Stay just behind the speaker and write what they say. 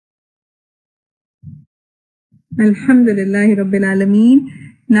Alhamdulillahi Rabbil Alameen.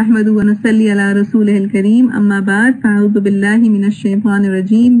 Nahmadu wa nusalli ala rasulihil kareem. Amma ba'd. Fa'udhu billahi minash shaitanir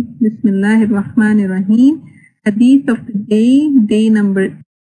rajeem. Bismillahir rahmanir rahim. Hadith of the day number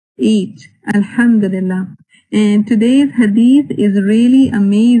 8. Alhamdulillah. And today's hadith is really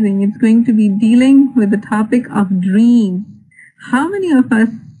amazing. It's going to be dealing with the topic of dreams. How many of us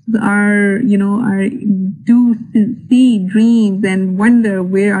do see dreams and wonder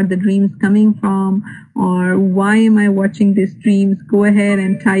where are the dreams coming from, or why am I watching these dreams? Go ahead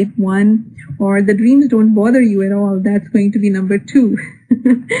and type 1. Or the dreams don't bother you at all. That's going to be number 2.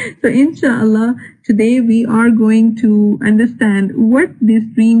 So inshallah, today we are going to understand what these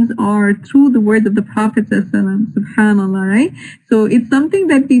dreams are through the words of the Prophet subhanallah, right? So it's something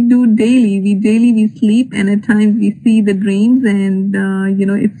that we do daily. We sleep, and at times we see the dreams, and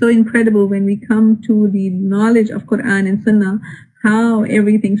it's so incredible when we come to the knowledge of Quran and Sunnah, how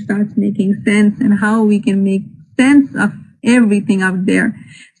everything starts making sense and how we can make sense of everything out there.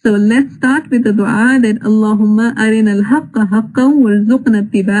 So let's start with the dua that Allahumma arina al-haqqa haqqan warzuqna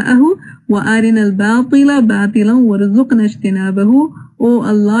ittiba'ahu wa arina al-batila batilan warzuqna ijtinabahu. O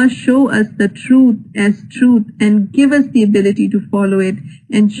Allah, show us the truth as truth and give us the ability to follow it,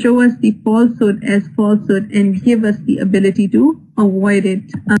 and show us the falsehood as falsehood and give us the ability to avoid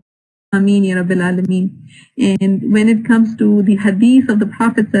it. Ameen ya Rabbil Alameen. And when it comes to the hadith of the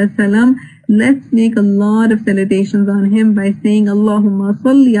Prophet ﷺ, let's make a lot of salutations on him by saying Allahumma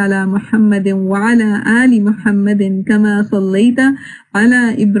salli ala Muhammadin wa ala ali Muhammadin kama sallaita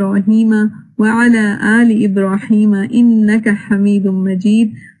ala Ibrahima wa ala ali Ibrahima innaka hamidun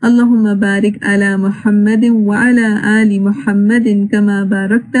majid. Allahumma barik ala Muhammadin wa ala ali Muhammadin kama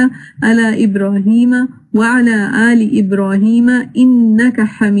barakta ala Ibrahima wa ala ali Ibrahima innaka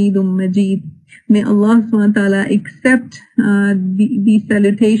hamidun majid. May Allah subhanahu wa ta'ala accept these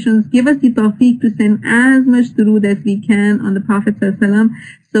salutations, give us the tawfiq to send as much durood as we can on the Prophet ﷺ,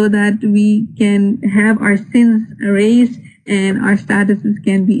 so that we can have our sins erased and our statuses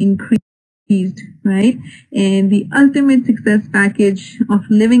can be increased, right? And the ultimate success package of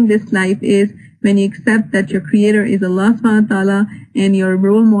living this life is when you accept that your creator is Allah subhanahu wa ta'ala and your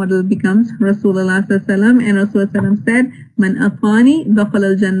role model becomes Rasulullah sallallahu alaihi wasallam. And Rasulullah said, Man atani dakhal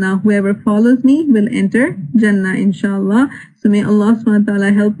al-jannah, whoever follows me will enter Jannah, inshallah. So may Allah subhanahu wa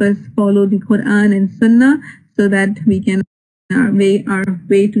ta'ala help us follow the Quran and Sunnah so that we can our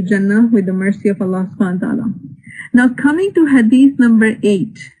way to Jannah with the mercy of Allah subhanahu wa ta'ala. Now coming to hadith number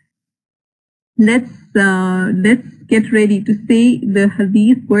 8. Let's get ready to say the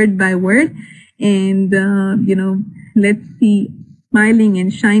hadith word by word. And, let's see smiling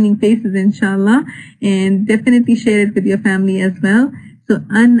and shining faces, inshallah, and definitely share it with your family as well. So,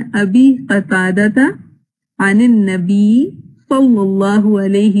 An Abi Qatadata, Anin Nabi, Sallallahu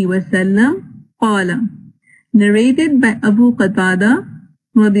Alaihi Wasallam, Qala. Narrated by Abu Qatada,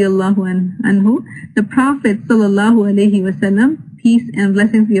 radiallahu anhu, the Prophet, Sallallahu Alaihi Wasallam, peace and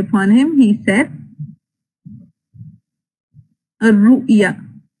blessings be upon him, he said, Ar-ru'ya.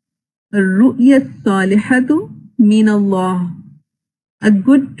 Ar-ru'ya salihatu min Allah. A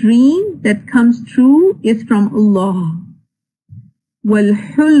good dream that comes true is from Allah.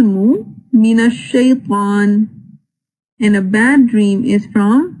 Wal-hulmu min ash-shaytan. And a bad dream is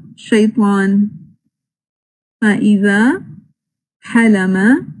from shaytan. فَإِذَا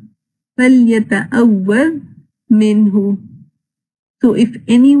حَلَمَ فَلْيَتَأَوَّذْ مِنْهُ. So if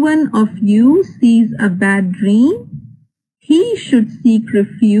anyone of you sees a bad dream, he should seek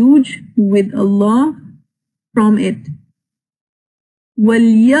refuge with Allah from it.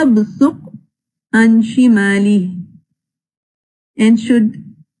 وَلْيَبْصُقْ عَنْ شِمَالِهِ. And should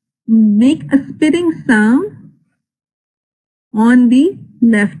make a spitting sound on the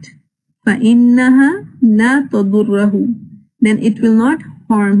left. فَإِنَّهَا لَا تَضُرَّهُ. Then it will not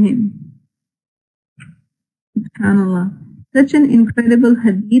harm him. SubhanAllah. Such an incredible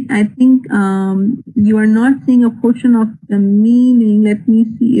hadith. I think you are not seeing a portion of the meaning. Let me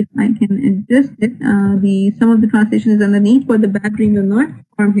see if I can adjust it. Some of the translation is underneath, for the bad dream will not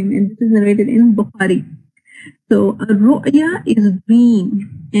harm him. And this is narrated in Bukhari. So a ru'ya is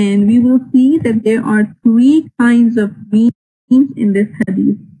dream. And we will see that there are 3 kinds of dreams in this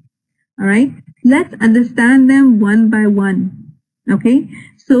hadith. Alright. Let's understand them one by one. Okay.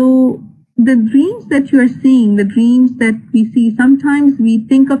 So the dreams that you are seeing, the dreams that we see, sometimes we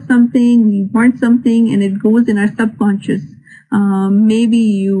think of something, we want something, and it goes in our subconscious. Maybe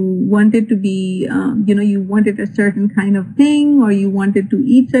you wanted to be, you wanted a certain kind of thing, or you wanted to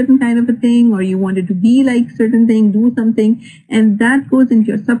eat certain kind of a thing, or you wanted to be like certain thing, do something, and that goes into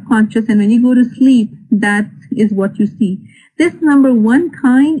your subconscious, and when you go to sleep, that is what you see. This number 1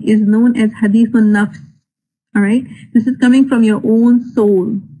 kind is known as Hadith al-Nafs. All right. This is coming from your own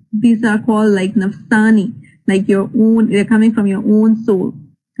soul. These are called like nafsani, like your own, they're coming from your own soul.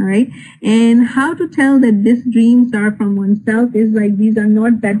 All right. And how to tell that these dreams are from oneself is like these are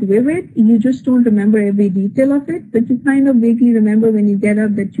not that vivid. You just don't remember every detail of it, but you kind of vaguely remember when you get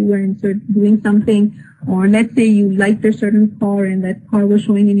up that you were doing something, or let's say you liked a certain car and that car was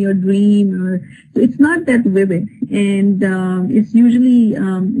showing in your dream, or so it's not that vivid. And it's usually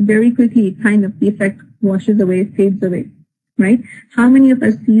very quickly kind of the effect washes away, fades away. Right? How many of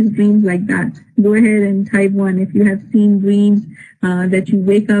us sees dreams like that? Go ahead and type 1 if you have seen dreams that you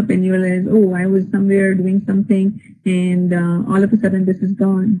wake up and you realize, oh, I was somewhere doing something and all of a sudden this is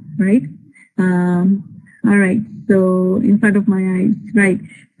gone, right? All right, so in front of my eyes, right?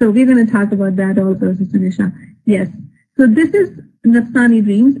 So we're going to talk about that also, Sister Nisha. Yes. So this is Nafsani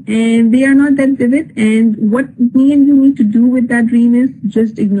dreams, and they are not that vivid, and what me and you need to do with that dream is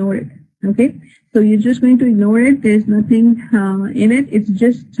just ignore it, okay? So you're just going to ignore it. There's nothing in it. It's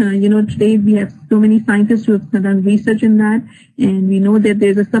just, today we have so many scientists who have done research in that, and we know that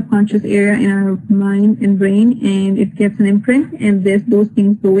there's a subconscious area in our mind and brain, and it gets an imprint, and those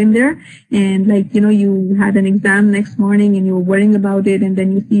things go in there. And like, you had an exam next morning and you were worrying about it, and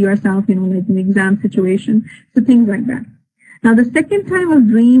then you see yourself, like in an exam situation. So things like that. Now, the second type of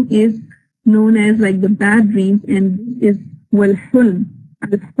dream is known as like the bad dreams, and is wal-hulm.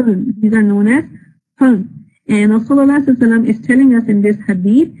 These are known as hulm. And Rasulullah is telling us in this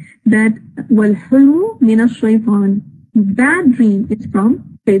hadith that wal-hulmu min ash-shaytan. Bad dream is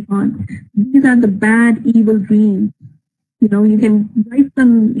from shaytan. These are the bad, evil dreams. You can write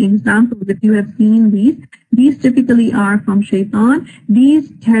some examples if you have seen these. These typically are from shaitan.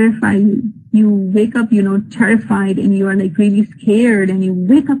 These terrify you. You wake up, terrified, and you are like really scared, and you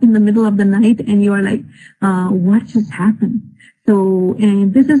wake up in the middle of the night and you are like, what just happened? So,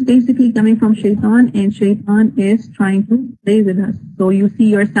 and this is basically coming from shaitan, and shaitan is trying to play with us. So you see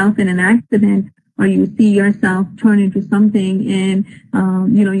yourself in an accident, or you see yourself turn into something, and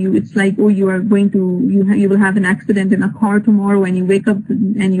it's like, oh, you will have an accident in a car tomorrow, and you wake up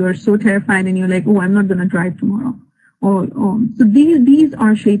and you are so terrified, and you're like, oh, I'm not going to drive tomorrow. So these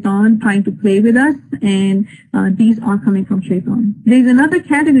are shaitan trying to play with us, and these are coming from shaitan. There's another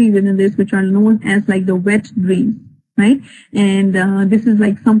category within this which are known as like the wet dreams, right? And this is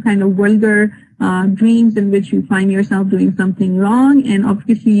like some kind of vulgar dreams in which you find yourself doing something wrong, and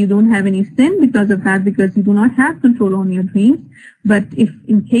obviously you don't have any sin because of that, because you do not have control on your dreams. But if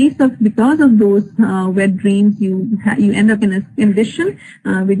in case of, because of those wet dreams, you end up in a condition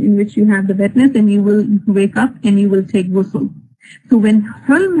in which you have the wetness, and you will wake up and you will take ghusl. So when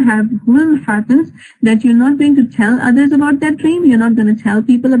hulm happens, that you're not going to tell others about that dream, you're not going to tell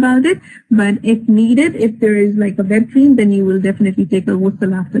people about it, but if needed, if there is like a wet dream, then you will definitely take a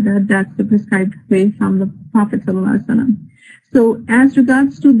ghusl after that. That's the prescribed way from the Prophet ﷺ. So as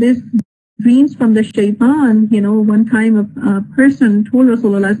regards to this dreams from the shaitan, one time a person told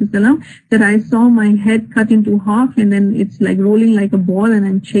Rasulullah ﷺ that I saw my head cut into half, and then it's like rolling like a ball and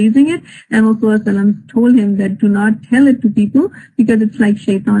I'm chasing it. And Rasulullah ﷺ told him that do not tell it to people, because it's like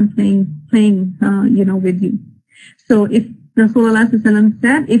shaitan playing with you. So if Rasulullah ﷺ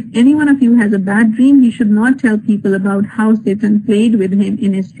said, if any one of you has a bad dream, he should not tell people about how Satan played with him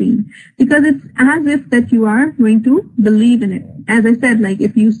in his dream, because it's as if that you are going to believe in it. As I said, like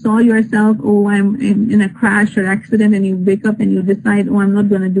if you saw yourself, oh, I'm in a crash or accident, and you wake up and you decide, oh, I'm not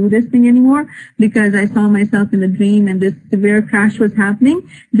going to do this thing anymore because I saw myself in the dream and this severe crash was happening,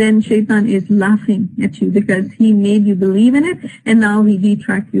 then shaitan is laughing at you because he made you believe in it, and now he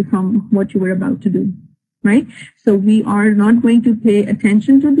detracts you from what you were about to do. Right? So we are not going to pay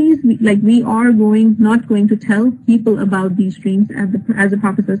attention to these. We are not going to tell people about these dreams, as the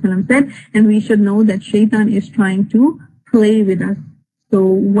Prophet ﷺ said, and we should know that shaitan is trying to play with us. So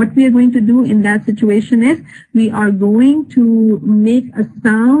what we are going to do in that situation is we are going to make a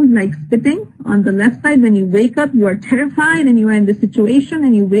sound like spitting on the left side. When you wake up, you are terrified and you are in the situation,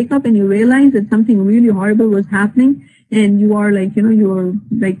 and you wake up and you realize that something really horrible was happening, and you are like, you're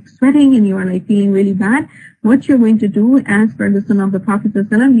like sweating and you are like feeling really bad. What you're going to do, as per the sunnah of the Prophet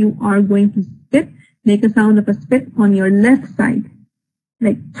ﷺ, you are going to spit, make a sound of a spit on your left side,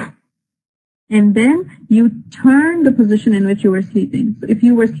 like, and then you turn the position in which you were sleeping. So if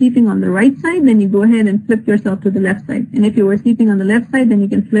you were sleeping on the right side, then you go ahead and flip yourself to the left side. And if you were sleeping on the left side, then you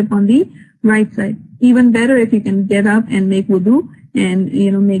can flip on the right side. Even better if you can get up and make wudu and,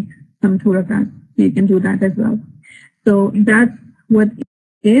 make some 2 rakats. So you can do that as well. So that's what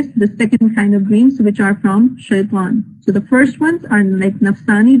is the second kind of dreams, which are from shaitan. So the first ones are like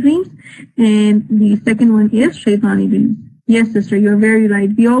nafsani dreams, and the second one is shaitani dreams. Yes, sister, you're very right.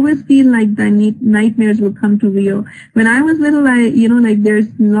 We always feel like the nightmares will come to real. When I was little, like there's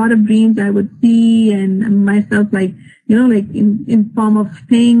a lot of dreams I would see and myself like, like in form of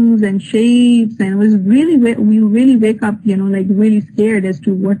things and shapes, and it was really, we really wake up, like really scared as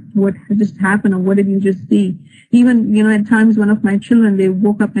to what just happened or what did you just see. Even, at times one of my children, they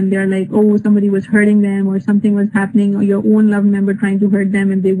woke up and they're like, oh, somebody was hurting them or something was happening, or your own loved member trying to hurt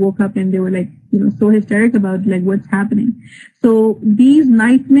them, and they woke up and they were like, so hysteric about like what's happening. So these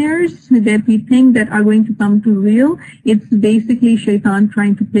nightmares that we think that are going to come to real, it's basically shaitan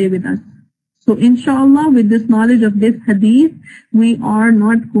trying to play with us. So inshallah, with this knowledge of this hadith, we are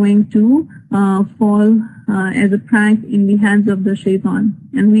not going to fall as a prank in the hands of the shaitan.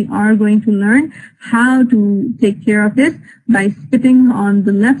 And we are going to learn how to take care of it by spitting on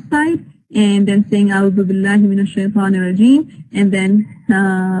the left side and then saying A'udhu billahi minash shaitanir rajeem, and then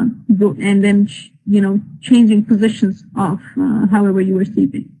changing positions of however you were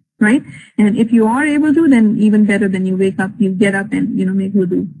sleeping. Right? And if you are able to, then even better, then you wake up, you get up and, make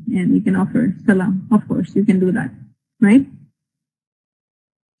wudu and you can offer salam. Of course, you can do that. Right?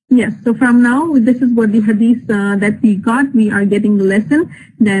 Yes. So from now, this is what the hadith that we got. We are getting the lesson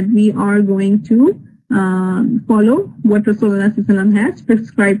that we are going to follow what Rasulullah has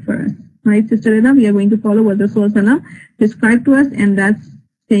prescribed for us. Right, Sister Rida? We are going to follow what Rasulullah prescribed to us, and that's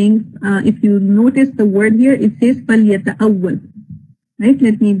saying, if you notice the word here, it says فَلْيَتَأَوَّلْ. Right?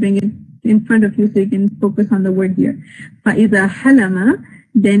 Let me bring it in front of you so you can focus on the word here. فَإِذَا حَلَمَ,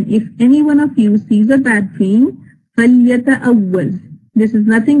 then if any one of you sees a bad dream, فَلْيَتَأَوَّلْ. This is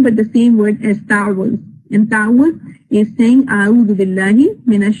nothing but the same word as ta'awuz. And ta'awuz is saying أَعُوذُ بِاللَّهِ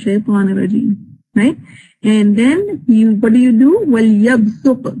مِنَ الشَّيْطَانِ الرَّجِيمِ. Right? And then what do?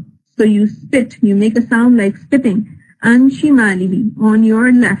 وَلْيَبْسُقْ. So you spit, you make a sound like spitting. عَنْ شِمَالِهِ, on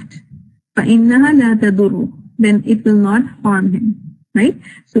your left. فَإِنَّهَا لَا تَضُرُّ. Then it will not harm him. Right?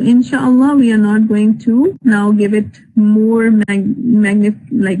 So inshallah, we are not going to now give it more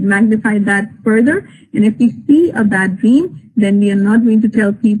magnify that further. And if we see a bad dream, then we are not going to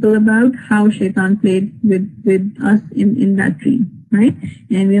tell people about how shaitan played with us in that dream. Right?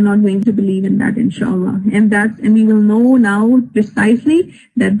 And we are not going to believe in that, inshallah. And we will know now precisely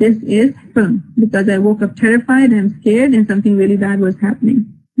that this is film, because I woke up terrified and scared and something really bad was happening.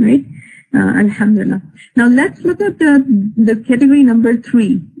 Right? Alhamdulillah. Now let's look at the category number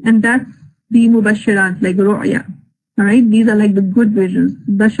 3, and that's the mubashirat, like ru'ya. Alright, these are like the good visions,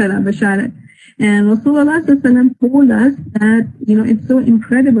 basharat. And Rasulullah told us that, it's so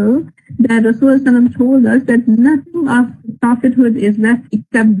incredible that Rasulullah told us that nothing of prophethood is left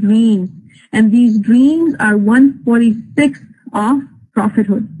except dreams. And these dreams are 1/46 of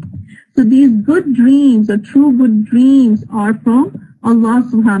prophethood. So these good dreams, or true good dreams, are from Allah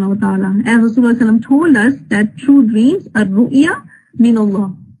subhanahu wa ta'ala. And Rasulullah told us that true dreams are ru'ya min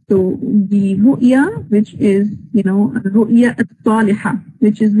Allah. So the ru'ya, which is, ru'ya as-salihah,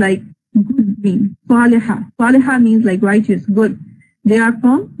 which is like good dream. Salihah. Salihah means like righteous, good. They are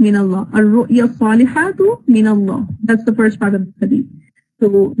from min Allah. Ar-ru'ya salihatu min Allah. That's the first part of the hadith.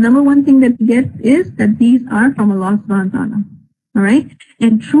 So number one thing that we get is that these are from Allah subhanahu wa ta'ala. Alright?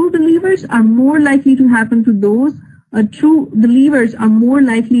 And true believers are more likely to happen to those true believers are more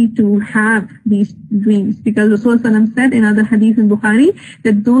likely to have these dreams, because Rasulullah said in other hadith in Bukhari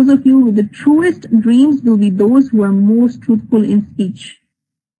that those of you with the truest dreams will be those who are most truthful in speech.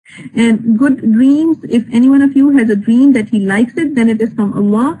 And good dreams, if any one of you has a dream that he likes it, then it is from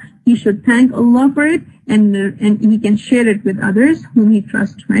Allah. He should thank Allah for it, and he can share it with others whom he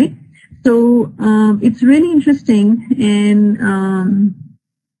trusts, right? So it's really interesting, and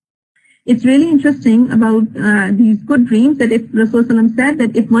it's really interesting about these good dreams, that if Rasulullah said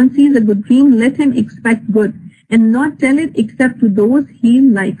that if one sees a good dream, let him expect good and not tell it except to those he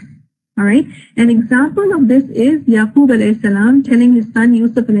likes. Alright? An example of this is Yaqub alayhi salam telling his son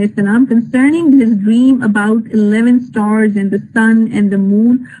Yusuf alayhi salam concerning his dream about 11 stars and the sun and the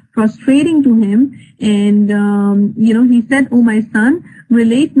moon prostrating to him. And, he said, "O my son,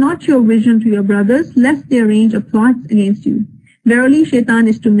 relate not your vision to your brothers, lest they arrange a plot against you. Verily, shaitan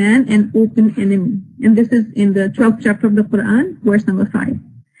is to man an open enemy." And this is in the 12th chapter of the Quran, verse number 5.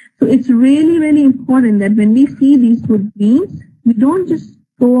 So it's really, really important that when we see these good dreams, we don't just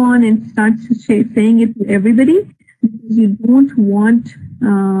go on and start saying it to everybody, because you don't want,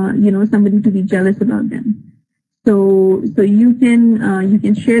 somebody to be jealous about them. So you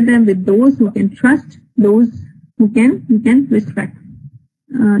can share them with those who can trust, those who you can respect,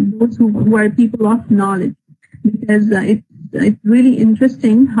 those who are people of knowledge, because it's really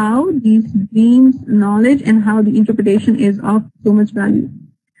interesting how these dreams, knowledge, and how the interpretation is of so much value.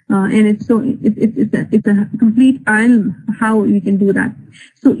 And it's a complete ilm how you can do that.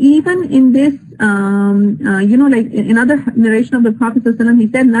 So even in this, like in another narration of the Prophet ﷺ, he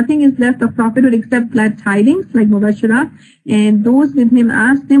said, nothing is left of prophethood except glad tidings, like Mubashirah. And those with him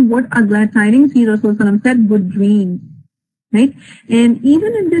asked him, what are glad tidings? He Rasulullah said, good dreams. Right? And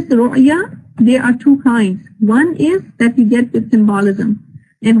even in this ru'ya, there are two kinds. One is that you get with symbolism,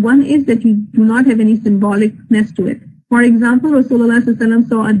 and one is that you do not have any symbolicness to it. For example, Rasulullah ﷺ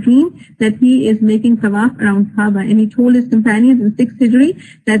saw a dream that he is making tawaf around Kaaba, and he told his companions in 6th Hijri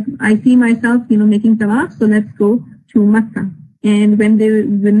that I see myself, making tawaf, so let's go to Mecca. And when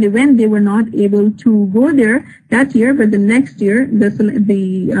they went, they were not able to go there that year, but the next year,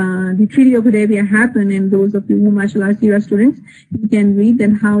 the Treaty of Hudaybiyah happened, and those of you who, mashallah, are students, you can read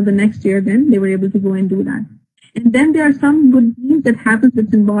then how the next year then they were able to go and do that. And then there are some good dreams that happens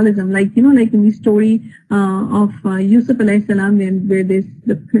with symbolism, like like in the story of Yusuf alayhi salam, where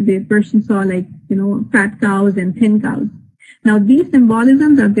the person saw fat cows and thin cows. Now these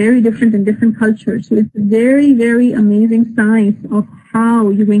symbolisms are very different in different cultures, so it's a very, very amazing science of how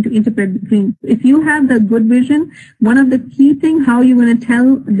you're going to interpret the dream. If you have the good vision, one of the key things how you're going to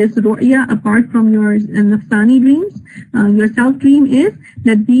tell this ru'ya apart from your nafsani dreams, your self dream, is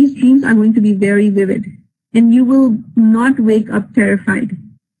that these dreams are going to be very vivid. And you will not wake up terrified.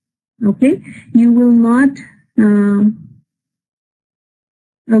 Okay? You will not,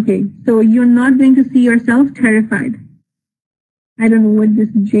 okay, so you're not going to see yourself terrified. I don't know what this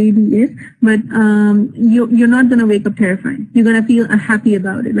JD is, but you're not going to wake up terrified. You're going to feel happy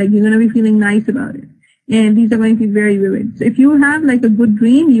about it. Like you're going to be feeling nice about it. And these are going to be very vivid. So if you have like a good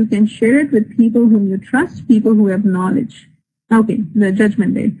dream, you can share it with people whom you trust, people who have knowledge. Okay, the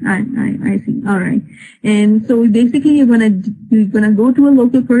judgment day. I see. All right. And so basically you're gonna go to a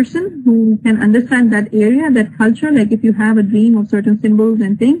local person who can understand that area, that culture. Like if you have a dream of certain symbols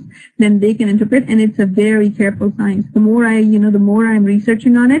and things, then they can interpret, and it's a very careful science. The more the more I'm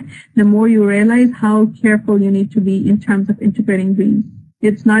researching on it, the more you realize how careful you need to be in terms of interpreting dreams.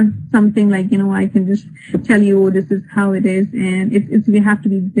 It's not something like, I can just tell you, oh, this is how it is, and we have to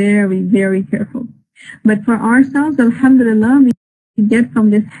be very, very careful. But for ourselves, alhamdulillah, we get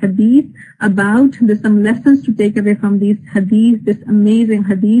from this hadith about some lessons to take away from these hadith, this amazing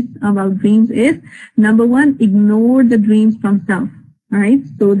hadith about dreams is, number one, ignore the dreams from self. Alright,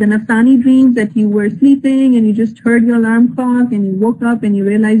 so the nafsani dreams that you were sleeping and you just heard your alarm clock and you woke up and you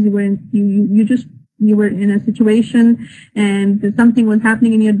realized you were in a situation and something was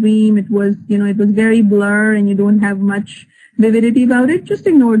happening in your dream. It was, it was very blur and you don't have much vividity about it. Just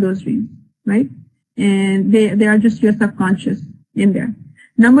ignore those dreams, right? And they are just your subconscious in there.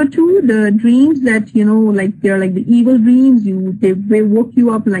 Number two, the dreams that, they're like the evil dreams, they woke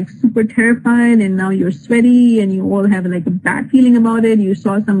you up like super terrified and now you're sweaty and you all have like a bad feeling about it. You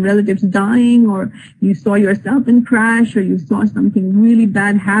saw some relatives dying, or you saw yourself in crash, or you saw something really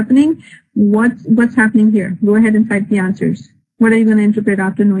bad happening. What's happening here? Go ahead and type the answers. What are you going to interpret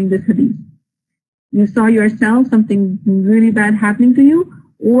after knowing this hadith? You saw yourself, something really bad happening to you,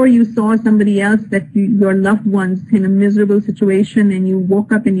 or you saw somebody else your loved ones in a miserable situation and you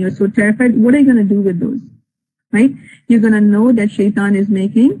woke up and you're so terrified. What are you going to do with those? Right? You're going to know that shaitan is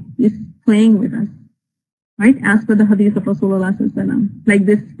playing with us. Right? As per the hadith of Rasulullah sallallahu alaihi wasallam. Like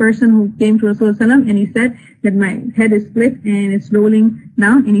this person who came to Rasulullah sallallahu alaihi wasallam and he said that my head is split and it's rolling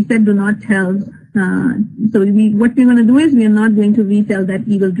down, and he said, do not tell. So what we're going to do is we are not going to retell that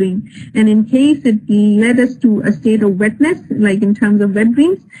evil dream. And in case it led us to a state of wetness, like in terms of wet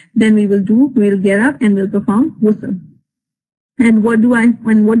dreams, then we'll get up and we'll perform ghusl. And what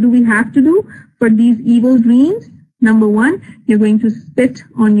do we have to do for these evil dreams? Number one, you're going to spit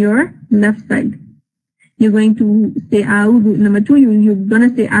on your left side. You're going to say a'udhu. Number two, you're going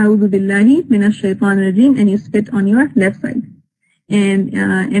to say a'udhu billahi minash shaitanir rajim, and you spit on your left side.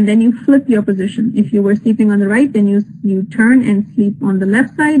 And then you flip your position. If you were sleeping on the right, then you turn and sleep on the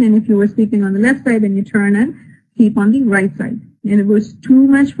left side. And if you were sleeping on the left side, then you turn and sleep on the right side. And if it was too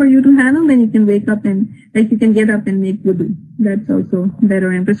much for you to handle, then you can wake up and, you can get up and make wudu. That's also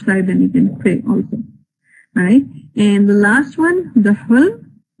better and prescribed, and you can pray also. Alright? And the last one, the hulm,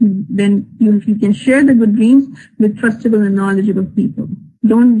 then you can share the good dreams with trustable and knowledgeable people.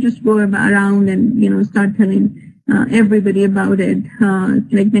 Don't just go around and, start telling everybody about it.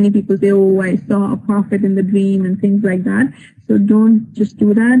 Like many people say, oh, I saw a prophet in the dream and things like that. So don't just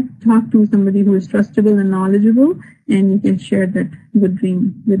do that. Talk to somebody who is trustable and knowledgeable, and you can share that good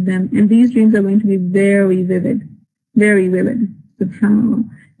dream with them. And these dreams are going to be very vivid, very vivid. SubhanAllah.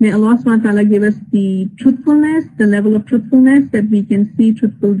 May Allah subhanahu wa ta'ala give us the truthfulness, the level of truthfulness that we can see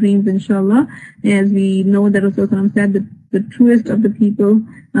truthful dreams, inshallah. As we know that Rasulullah said that the truest of the people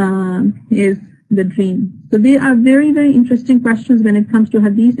is the dream. So they are very, very interesting questions when it comes to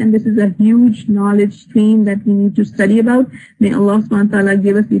Hadith, and this is a huge knowledge stream that we need to study about. May Allah subhanahu wa ta'ala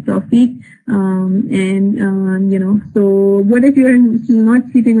give us the tawfiq. So what if you're not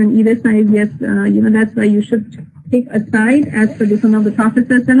sleeping on either side? Yes, that's why you should take a side as per the sunnah of the Prophet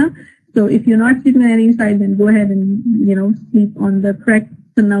ﷺ. So if you're not sleeping on any side, then go ahead and, sleep on the correct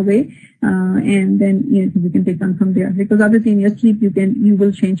sunnah way. And then, you can take on from there. Because obviously in your sleep, you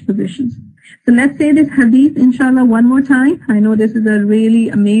will change positions. So let's say this hadith, inshallah, one more time. I know this is a really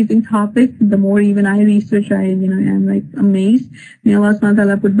amazing topic. The more even I research, I'm like amazed. May Allah subhanahu wa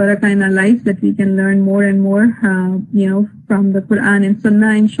ta'ala put barakah in our lives that we can learn more and more, from the Quran and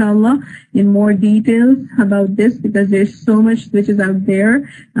Sunnah, inshallah, in more details about this, because there's so much which is out there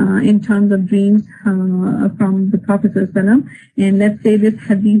in terms of dreams from the Prophet ﷺ. And let's say this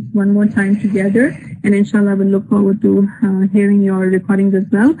hadith one more time together, and inshallah we'll look forward to hearing your recordings as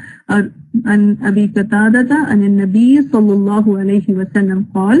well. عن أبي قتادة عن النبي صلى الله عليه وسلم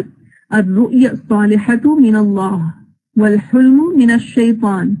قال الرؤيا الصالحة من الله والحلم من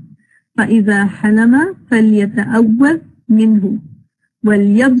الشيطان فإذا حلم فليتأوذ منه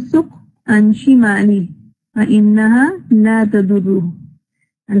وليبصق عن شماله فإنها لا تضره.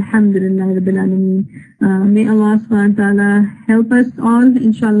 Alhamdulillah Rabbil Alameen. May Allah subhanahu wa ta'ala help us all,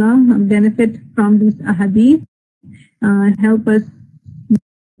 inshallah, benefit from these ahadith, help us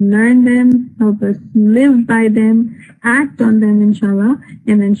learn them, help us live by them, act on them, inshallah,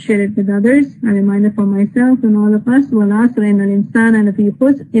 and then share it with others. A reminder for myself and all of us, وَالْعَصْرِ إِنَّ الْإِنسَانَ لَفِي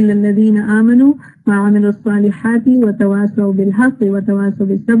خُسْرٍ إِلَّا الَّذِينَ آمَنُوا وَعَمِلُوا الصَّالِحَاتِ وَتَوَاصَوْا بِالْحَقِّ وَتَوَاصَوْا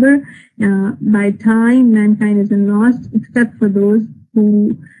بِالصَّبْرِ. By time, mankind isn't lost, except for those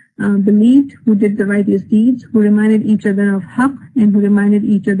who believed, who did the righteous deeds, who reminded each other of haqq, and who reminded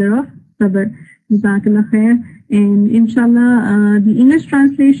each other of sabr. Jazakallah khair. And inshallah, the English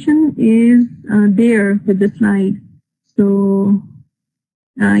translation is there with the slide. So,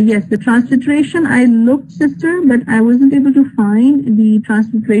 yes, the transliteration, I looked, sister, but I wasn't able to find the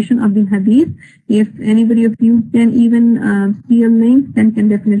transliteration of the hadith. If anybody of you can even see a link, then can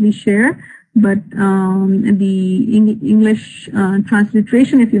definitely share. But the English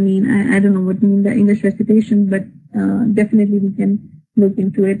transliteration, if you mean, I don't know what you mean the English recitation, but definitely we can look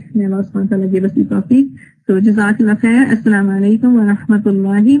into it. May Allah subhanahu wa ta'ala give us the tawfiq. So, Jazakallah khair. Assalamu alaikum wa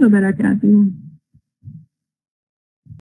rahmatullahi wa barakatuh.